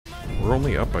We're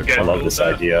only up by I love this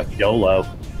idea. YOLO.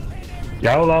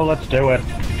 YOLO, let's do it.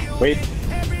 Wait.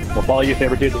 We'll follow you,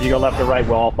 Saber Tooth. If you go left or right,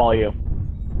 we'll all follow you.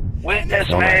 Witness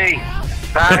me!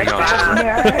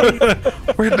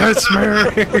 Witness me!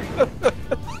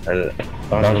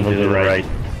 Don't do the right.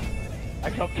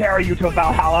 I shall carry you to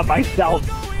Valhalla myself.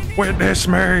 Witness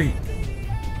me!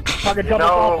 Target double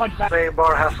ball No, punch back.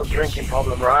 Saber has a drinking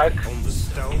problem, right?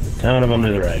 None of them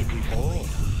to the right.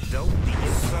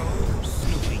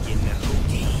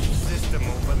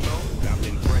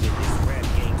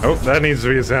 Oh, that needs to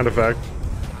be a sound effect.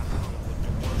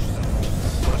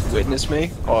 Witness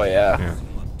me? Oh yeah.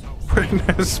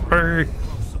 Witness me!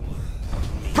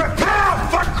 Prepare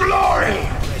for glory!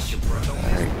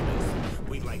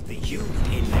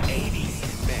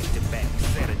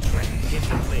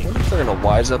 What if they're gonna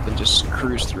wise up and just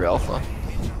cruise through Alpha?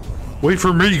 Wait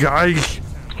for me, guys!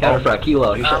 Counter for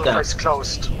Kilo, he's shut down. Alpha is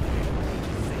closed.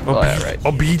 Oh, yeah, right.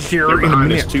 I'll be there They're in a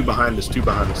behind us, minute. two behind us, two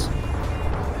behind us.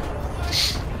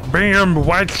 Bam!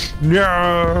 What?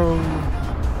 No!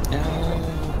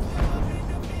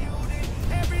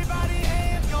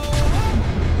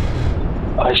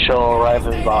 I shall arrive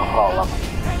in Valhalla,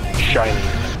 shining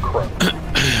as crow.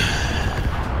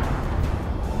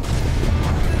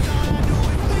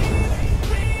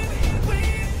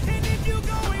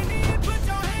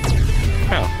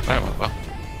 Oh, that went well.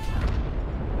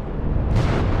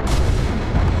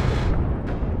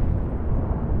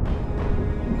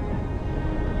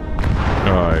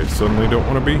 I suddenly don't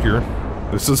want to be here.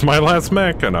 This is my last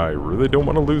mech, and I really don't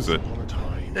want to lose it.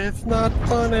 It's not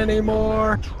fun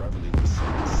anymore.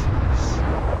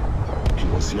 He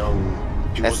was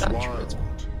young, he That's was not true. wild,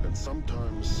 and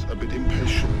sometimes a bit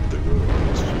impatient with the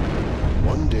world.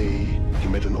 One day, he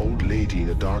met an old lady in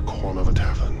a dark corner of a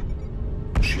tavern.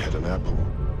 She had an apple.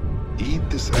 Eat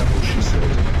this apple, she said.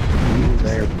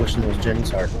 They're pushing those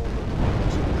Jennies hard.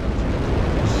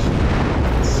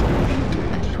 So he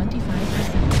did.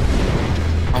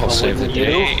 25%. I'll save the you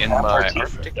day in have my our team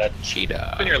Arctic that-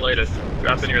 cheetah. In your latest.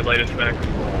 Drop in your latest back.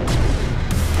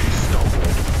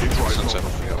 Since I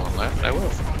don't feel on that, I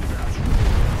will.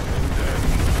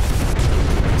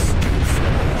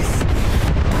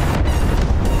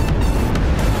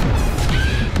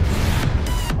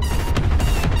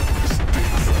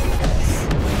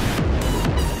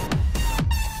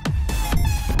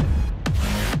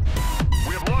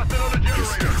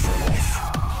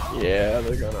 Yeah,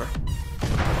 they're gonna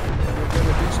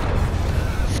do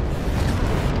stuff.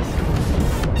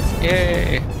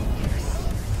 Yay!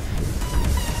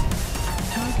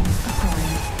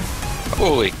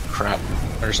 Holy crap,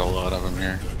 there's a lot of them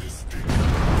here.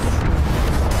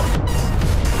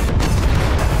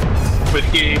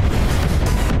 Whiskey.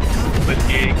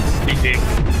 Whiskey. TT.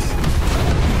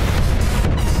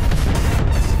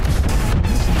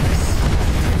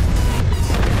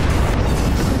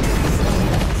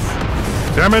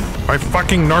 Damn it! My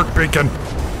fucking narc bacon!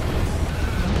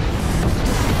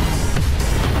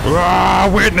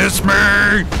 Ah! Witness me!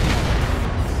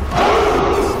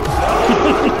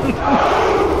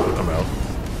 I'm out.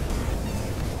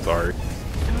 Sorry.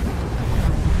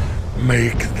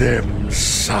 Make them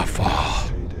suffer.